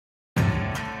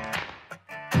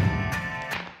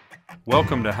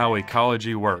Welcome to How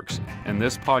Ecology Works. In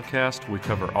this podcast, we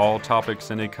cover all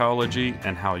topics in ecology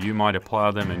and how you might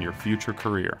apply them in your future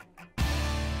career.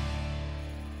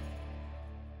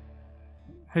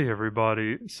 Hey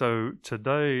everybody, so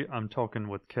today I'm talking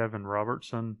with Kevin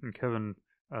Robertson. And Kevin,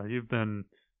 you've been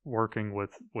working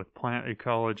with plant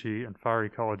ecology and fire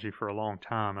ecology for a long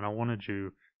time, and I wanted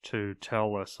you to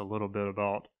tell us a little bit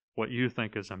about what you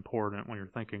think is important when you're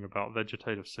thinking about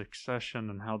vegetative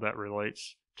succession and how that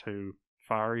relates to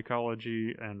fire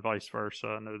ecology and vice versa.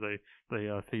 I know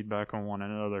they feedback on one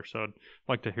another, so I'd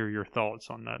like to hear your thoughts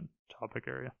on that topic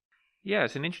area. Yeah,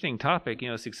 it's an interesting topic.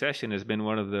 Succession has been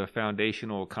one of the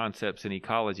foundational concepts in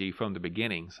ecology from the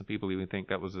beginning. Some people even think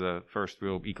that was the first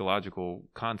real ecological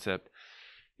concept.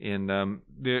 And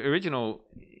the original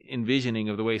envisioning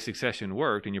of the way succession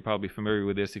worked, and you're probably familiar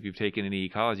with this if you've taken any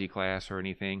ecology class or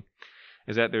anything,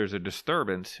 is that there's a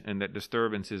disturbance, and that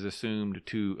disturbance is assumed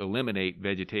to eliminate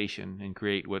vegetation and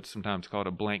create what's sometimes called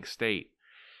a blank state.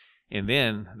 And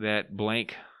then that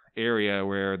blank area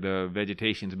where the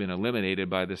vegetation's been eliminated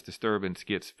by this disturbance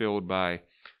gets filled by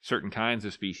certain kinds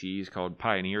of species called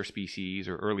pioneer species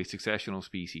or early successional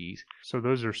species. So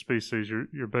those are species,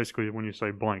 you're basically, when you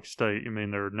say blank state, you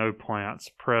mean there are no plants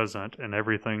present and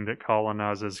everything that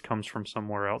colonizes comes from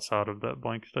somewhere outside of that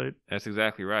blank state? That's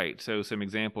exactly right. So some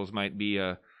examples might be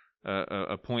a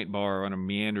point bar on a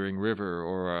meandering river,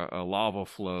 or a lava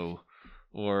flow,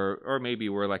 or maybe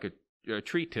where like a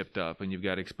tree tipped up and you've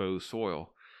got exposed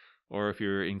soil. Or if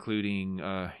you're including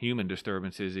human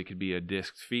disturbances, it could be a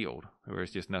disked field where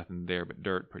it's just nothing there but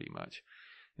dirt pretty much.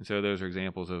 And so those are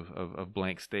examples of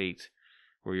blank states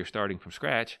where you're starting from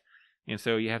scratch. And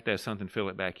so you have to have something fill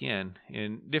it back in.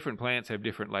 And different plants have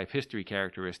different life history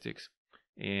characteristics.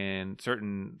 And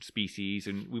certain species,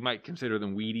 and we might consider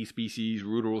them weedy species,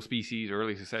 ruderal species,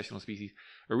 early successional species,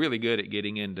 are really good at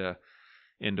getting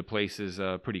into places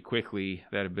pretty quickly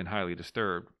that have been highly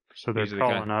disturbed. So they're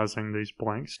colonizing these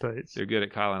blank states. They're good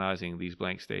at colonizing these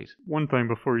blank states. One thing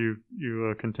before you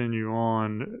continue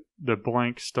on, the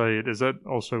blank state, is that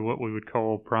also what we would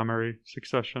call primary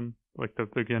succession, like the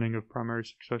beginning of primary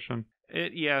succession?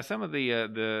 Yeah, some of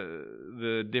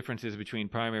the differences between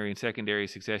primary and secondary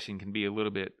succession can be a little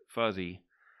bit fuzzy.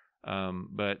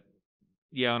 But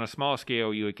yeah, on a small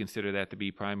scale, you would consider that to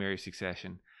be primary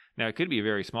succession. Now, it could be a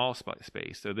very small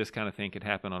space, so this kind of thing could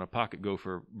happen on a pocket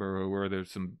gopher burrow where there's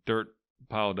some dirt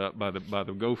piled up by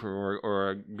the gopher,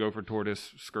 or a gopher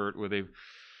tortoise skirt where they've,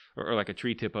 or like a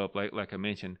tree tip up, like I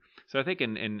mentioned. So I think,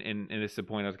 and this is the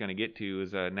point I was going to get to,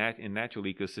 is in natural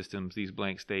ecosystems, these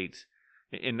blank states,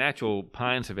 in natural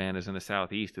pine savannas in the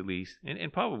southeast at least,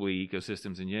 and probably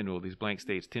ecosystems in general, these blank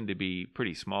states tend to be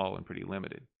pretty small and pretty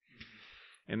limited.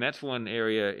 And that's one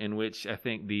area in which I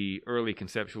think the early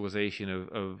conceptualization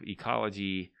of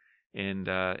ecology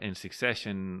and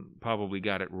succession probably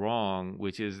got it wrong,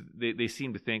 which is they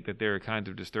seem to think that there are kinds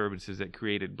of disturbances that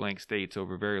created blank states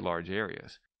over very large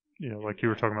areas. Yeah, like you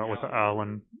were talking about with the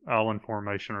island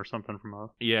formation or something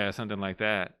Yeah, something like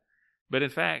that. But in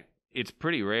fact, it's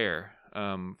pretty rare.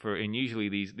 And usually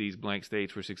these blank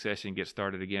states where succession gets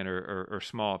started again are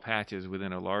small patches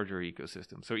within a larger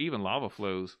ecosystem. So even lava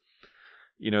flows,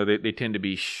 they tend to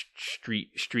be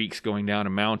streaks going down a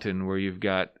mountain where you've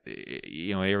got,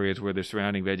 areas where the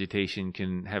surrounding vegetation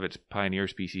can have its pioneer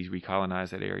species recolonize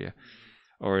that area.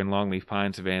 Or in longleaf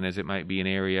pine savannas, it might be an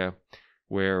area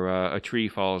where a tree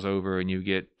falls over and you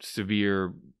get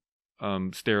severe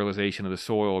sterilization of the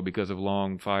soil because of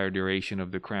long fire duration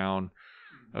of the crown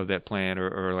of that plant,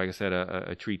 or like I said,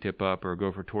 a tree tip up, or a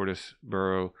gopher tortoise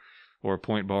burrow, or a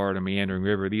point bar in a meandering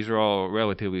river. These are all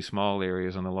relatively small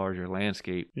areas on the larger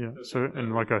landscape. Yeah, so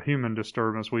and like a human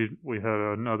disturbance, we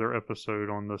had another episode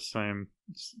on the same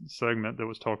segment that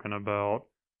was talking about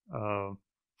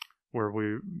where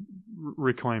we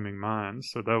reclaiming mines.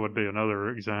 So that would be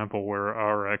another example where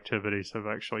our activities have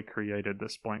actually created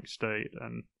this blank state,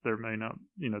 and there may not,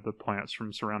 the plants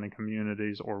from surrounding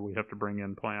communities, or we have to bring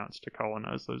in plants to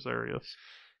colonize those areas.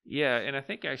 Yeah, and I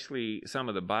think actually some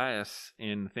of the bias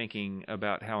in thinking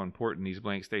about how important these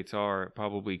blank states are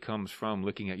probably comes from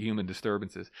looking at human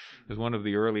disturbances. Because one of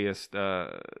the earliest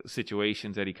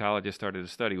situations that ecologists started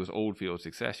to study was old field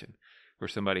succession, where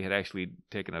somebody had actually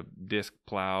taken a disc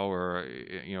plow or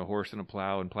a horse and a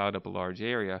plow and plowed up a large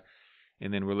area,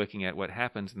 and then we're looking at what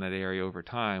happens in that area over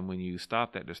time when you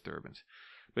stop that disturbance.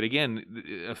 But again,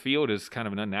 a field is kind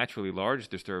of an unnaturally large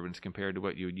disturbance compared to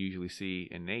what you would usually see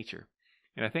in nature.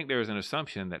 And I think there was an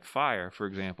assumption that fire, for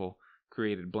example,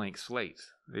 created blank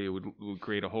slates. They would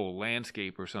create a whole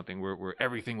landscape or something where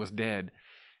everything was dead,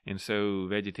 and so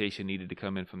vegetation needed to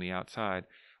come in from the outside.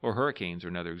 Or hurricanes are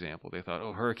another example. They thought,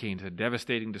 oh, hurricane's a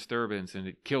devastating disturbance and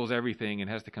it kills everything and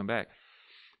has to come back.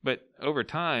 But over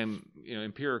time,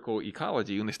 empirical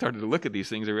ecology, when they started to look at these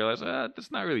things, they realized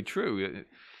that's not really true.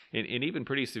 And even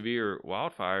pretty severe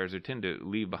wildfires, they tend to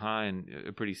leave behind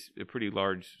a pretty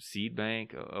large seed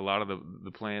bank. A lot of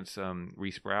the plants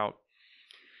resprout,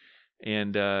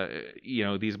 and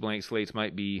these blank slates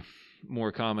might be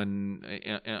more common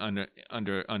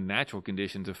under unnatural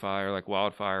conditions of fire, like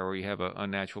wildfire, where you have an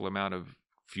unnatural amount of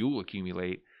fuel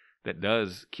accumulate that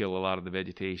does kill a lot of the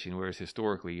vegetation, whereas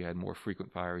historically you had more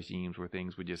frequent fire regimes where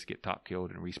things would just get top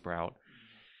killed and resprout.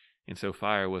 And so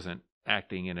fire wasn't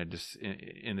acting in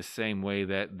the same way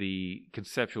that the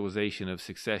conceptualization of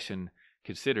succession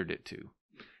considered it to.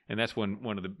 And that's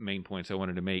one of the main points I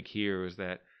wanted to make here, is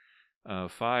that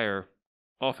fire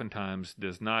oftentimes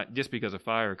does not, just because a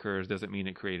fire occurs doesn't mean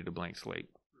it created a blank slate.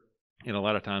 And a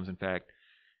lot of times, in fact,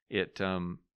 it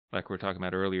like we were talking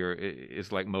about earlier,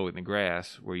 it's like mowing the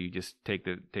grass, where you just take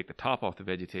the top off the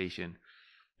vegetation.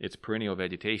 It's perennial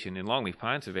vegetation. In longleaf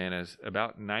pine savannas,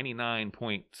 about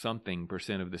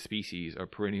 99% of the species are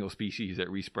perennial species that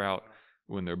resprout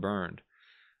when they're burned.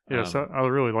 Yes, I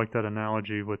really like that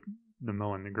analogy with the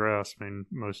mowing the grass. I mean,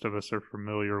 most of us are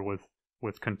familiar with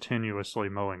continuously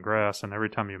mowing grass, and every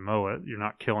time you mow it, you're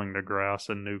not killing the grass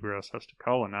and new grass has to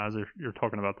colonize. If you're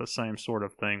talking about the same sort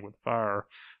of thing with fire,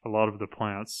 a lot of the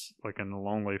plants, like in the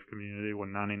longleaf community, when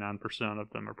 99% of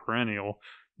them are perennial,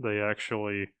 they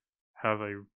actually have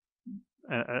a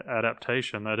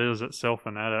adaptation that is itself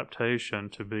an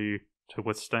adaptation to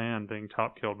withstand being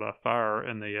top killed by fire,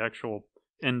 and the actual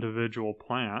individual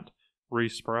plant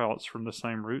resprouts from the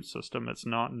same root system. It's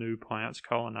not new plants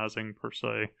colonizing per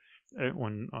se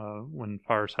when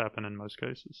fires happen in most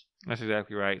cases. That's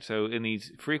exactly right. So in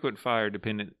these frequent fire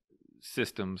dependent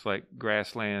systems like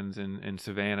grasslands and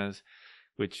savannas,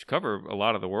 which cover a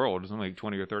lot of the world, it's only like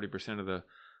 20 or 30%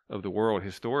 of the world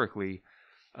historically,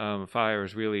 fire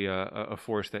is really a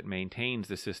force that maintains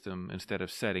the system instead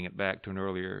of setting it back to an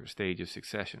earlier stage of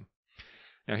succession.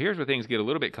 Now here's where things get a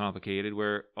little bit complicated,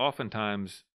 where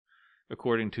oftentimes,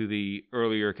 according to the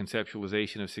earlier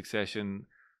conceptualization of succession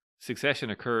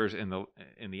occurs in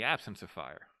the absence of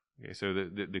fire. Okay, so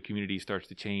the community starts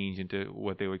to change into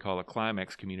what they would call a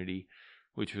climax community,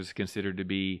 which was considered to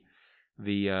be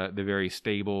the very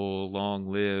stable,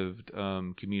 long-lived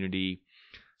community.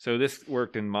 So this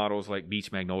worked in models like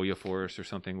beech magnolia forests or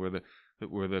something,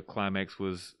 where the climax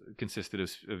consisted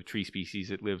of tree species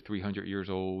that lived 300 years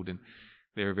old, and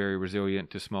they were very resilient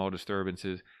to small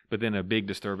disturbances. But then a big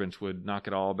disturbance would knock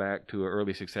it all back to an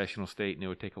early successional state, and it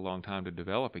would take a long time to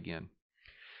develop again.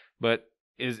 But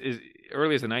as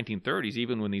early as the 1930s,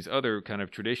 even when these other kind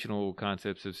of traditional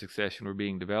concepts of succession were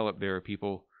being developed, there are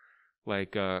people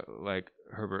like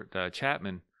Herbert Haupt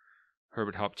Chapman,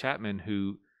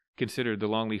 who considered the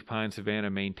longleaf pine savanna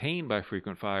maintained by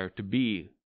frequent fire to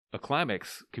be a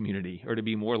climax community, or to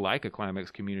be more like a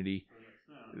climax community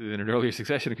than an earlier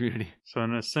succession community. So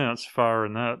in a sense, fire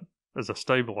in that is a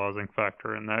stabilizing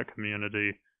factor in that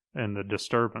community, and the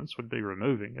disturbance would be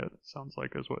removing it. Sounds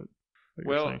like is what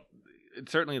you're saying.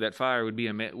 Certainly that fire would be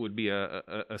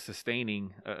a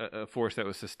sustaining a force that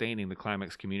was sustaining the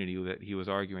climax community that he was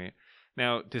arguing.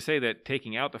 Now, to say that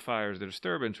taking out the fire is the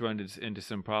disturbance runs into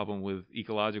some problem with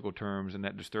ecological terms, and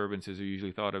that disturbances are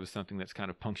usually thought of as something that's kind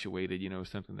of punctuated,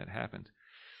 something that happens.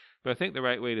 But I think the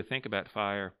right way to think about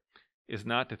fire is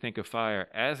not to think of fire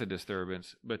as a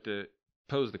disturbance, but to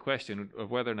pose the question of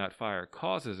whether or not fire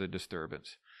causes a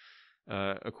disturbance,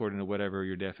 according to whatever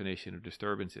your definition of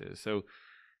disturbance is. So,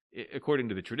 according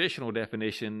to the traditional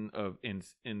definition of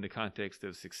in the context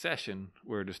of succession,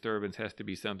 where a disturbance has to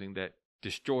be something that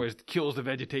kills the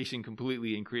vegetation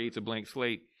completely and creates a blank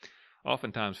slate,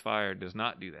 oftentimes fire does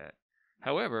not do that.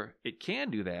 However, it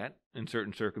can do that in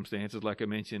certain circumstances, like I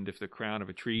mentioned, if the crown of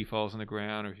a tree falls on the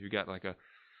ground, or if you've got like a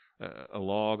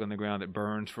log on the ground that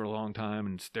burns for a long time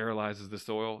and sterilizes the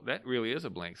soil, that really is a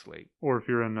blank slate. Or if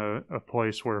you're in a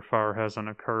place where fire hasn't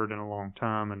occurred in a long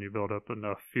time and you build up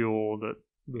enough fuel that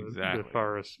the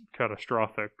fire is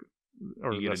catastrophic,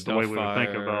 or that's the way we would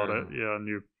think about it. Yeah, and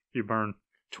you burn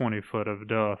 20 foot of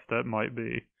duff, that might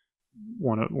be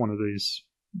one of these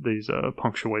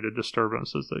punctuated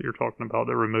disturbances that you're talking about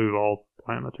that remove all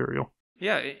plant material.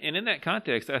 Yeah, and in that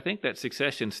context, I think that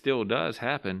succession still does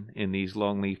happen in these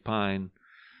longleaf pine,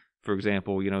 for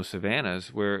example,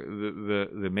 savannas, where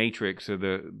the matrix or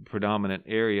the predominant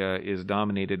area is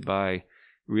dominated by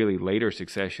really later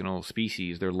successional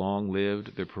species. They're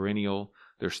long-lived, they're perennial,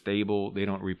 they're stable, they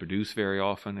don't reproduce very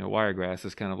often. Wiregrass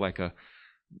is kind of like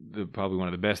probably one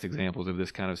of the best examples of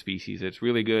this kind of species. It's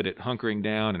really good at hunkering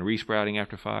down and resprouting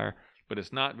after fire, but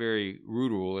it's not very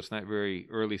rural. It's not very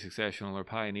early successional or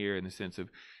pioneer in the sense of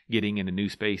getting into new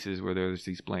spaces where there's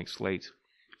these blank slates.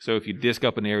 So if you disc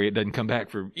up an area, it doesn't come back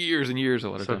for years and years a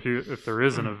lot of So time. if there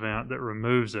is an event that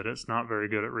removes it, it's not very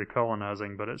good at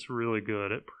recolonizing, but it's really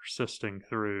good at persisting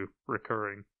through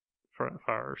recurring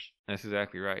fires. That's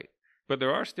exactly right. But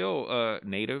there are still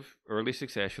native, early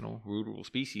successional, rural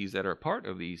species that are part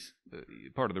of these,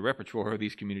 part of the repertoire of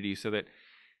these communities. So that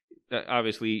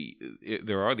obviously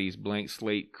there are these blank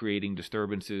slate creating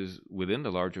disturbances within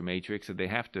the larger matrix, and they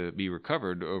have to be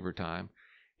recovered over time.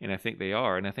 And I think they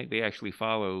are, and I think they actually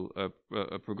follow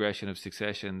a progression of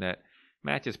succession that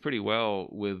matches pretty well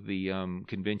with the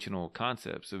conventional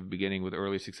concepts of beginning with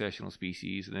early successional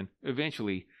species and then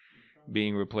eventually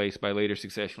being replaced by later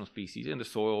successional species, and the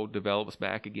soil develops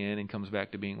back again and comes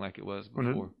back to being like it was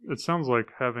before. It sounds like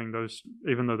having those,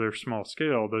 even though they're small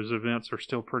scale, those events are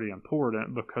still pretty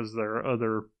important because there are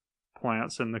other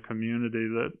plants in the community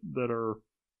that are,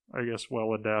 I guess,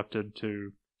 well adapted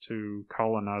to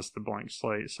colonize the blank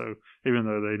slate. So even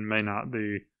though they may not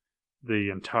be the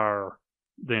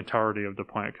entirety of the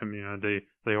plant community,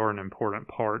 they are an important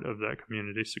part of that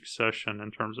community succession in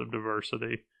terms of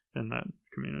diversity in that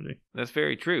community. That's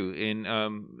very true, and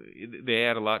they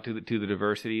add a lot to the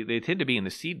diversity. They tend to be in the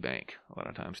seed bank a lot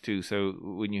of times too. So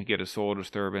when you get a soil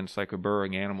disturbance, like a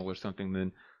burrowing animal or something,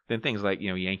 then things like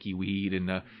Yankee weed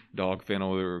and dog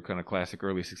fennel are kind of classic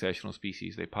early successional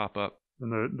species. They pop up.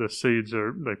 And the seeds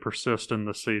they persist in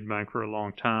the seed bank for a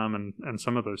long time, and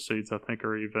some of those seeds I think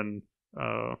are even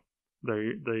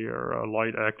they are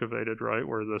light activated, right,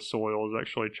 where the soil is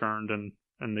actually churned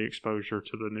and the exposure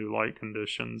to the new light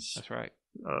conditions. That's right.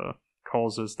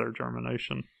 Causes their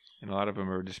germination. And a lot of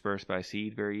them are dispersed by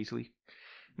seed very easily.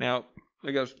 Now,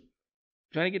 like I was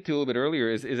trying to get to a little bit earlier,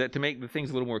 is that to make the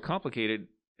things a little more complicated,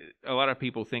 a lot of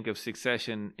people think of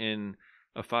succession in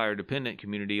a fire-dependent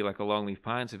community like a longleaf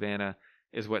pine savanna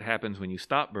is what happens when you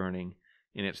stop burning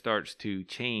and it starts to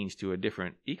change to a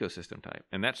different ecosystem type.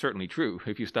 And that's certainly true.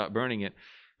 If you stop burning it,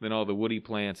 then all the woody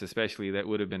plants, especially that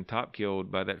would have been top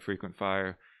killed by that frequent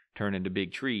fire, turn into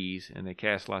big trees and they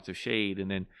cast lots of shade.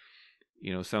 And then,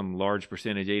 some large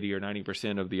percentage, 80 or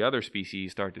 90% of the other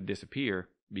species start to disappear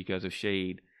because of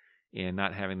shade and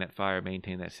not having that fire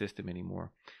maintain that system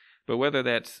anymore. But whether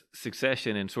that's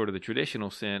succession in sort of the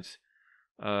traditional sense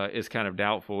is kind of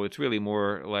doubtful. It's really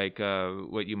more like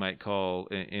what you might call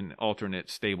an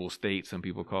alternate stable state, some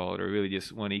people call it, or really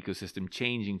just one ecosystem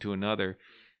changing to another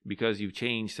because you've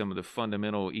changed some of the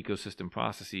fundamental ecosystem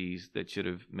processes that should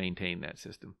have maintained that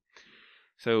system.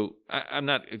 So I'm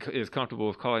not as comfortable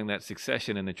with calling that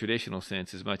succession in the traditional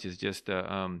sense as much as just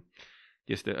a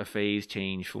phase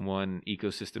change from one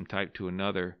ecosystem type to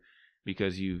another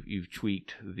because you've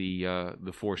tweaked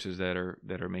the forces that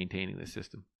are maintaining the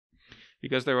system.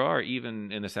 Because there are,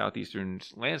 even in the southeastern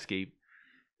landscape,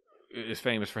 is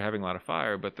famous for having a lot of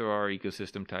fire, but there are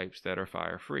ecosystem types that are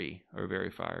fire-free or very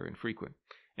fire infrequent.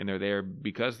 And they're there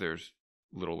because there's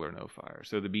little or no fire.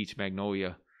 So the beech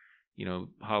magnolia,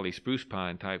 holly spruce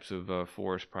pine types of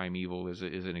forest primeval is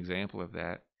an example of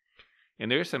that. And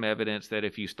there's some evidence that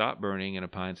if you stop burning in a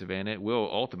pine savanna, it will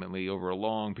ultimately, over a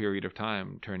long period of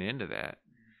time, turn into that.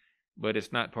 But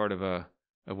it's not part of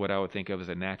what I would think of as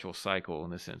a natural cycle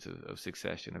in the sense of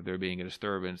succession. Of there being a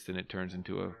disturbance, then it turns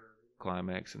into a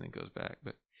climax and then goes back.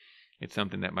 But it's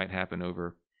something that might happen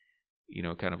over,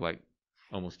 kind of like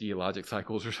almost geologic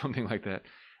cycles or something like that.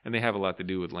 And they have a lot to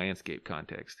do with landscape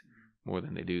context more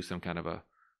than they do some kind of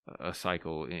a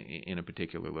cycle in a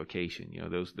particular location.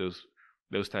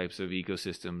 Those types of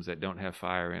ecosystems that don't have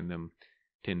fire in them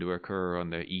tend to occur on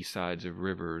the east sides of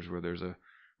rivers where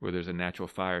there's a natural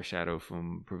fire shadow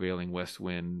from prevailing west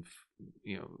winds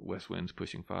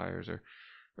pushing fires, or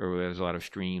where there's a lot of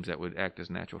streams that would act as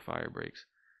natural fire breaks.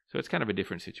 So it's kind of a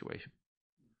different situation.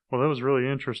 Well, that was really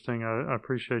interesting. I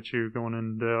appreciate you going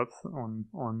in depth on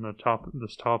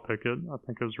this topic. I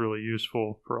think it was really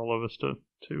useful for all of us to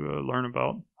learn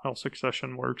about how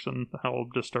succession works and how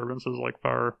disturbances like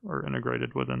fire are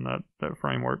integrated within that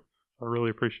framework. I really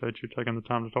appreciate you taking the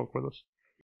time to talk with us.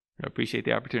 I appreciate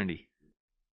the opportunity.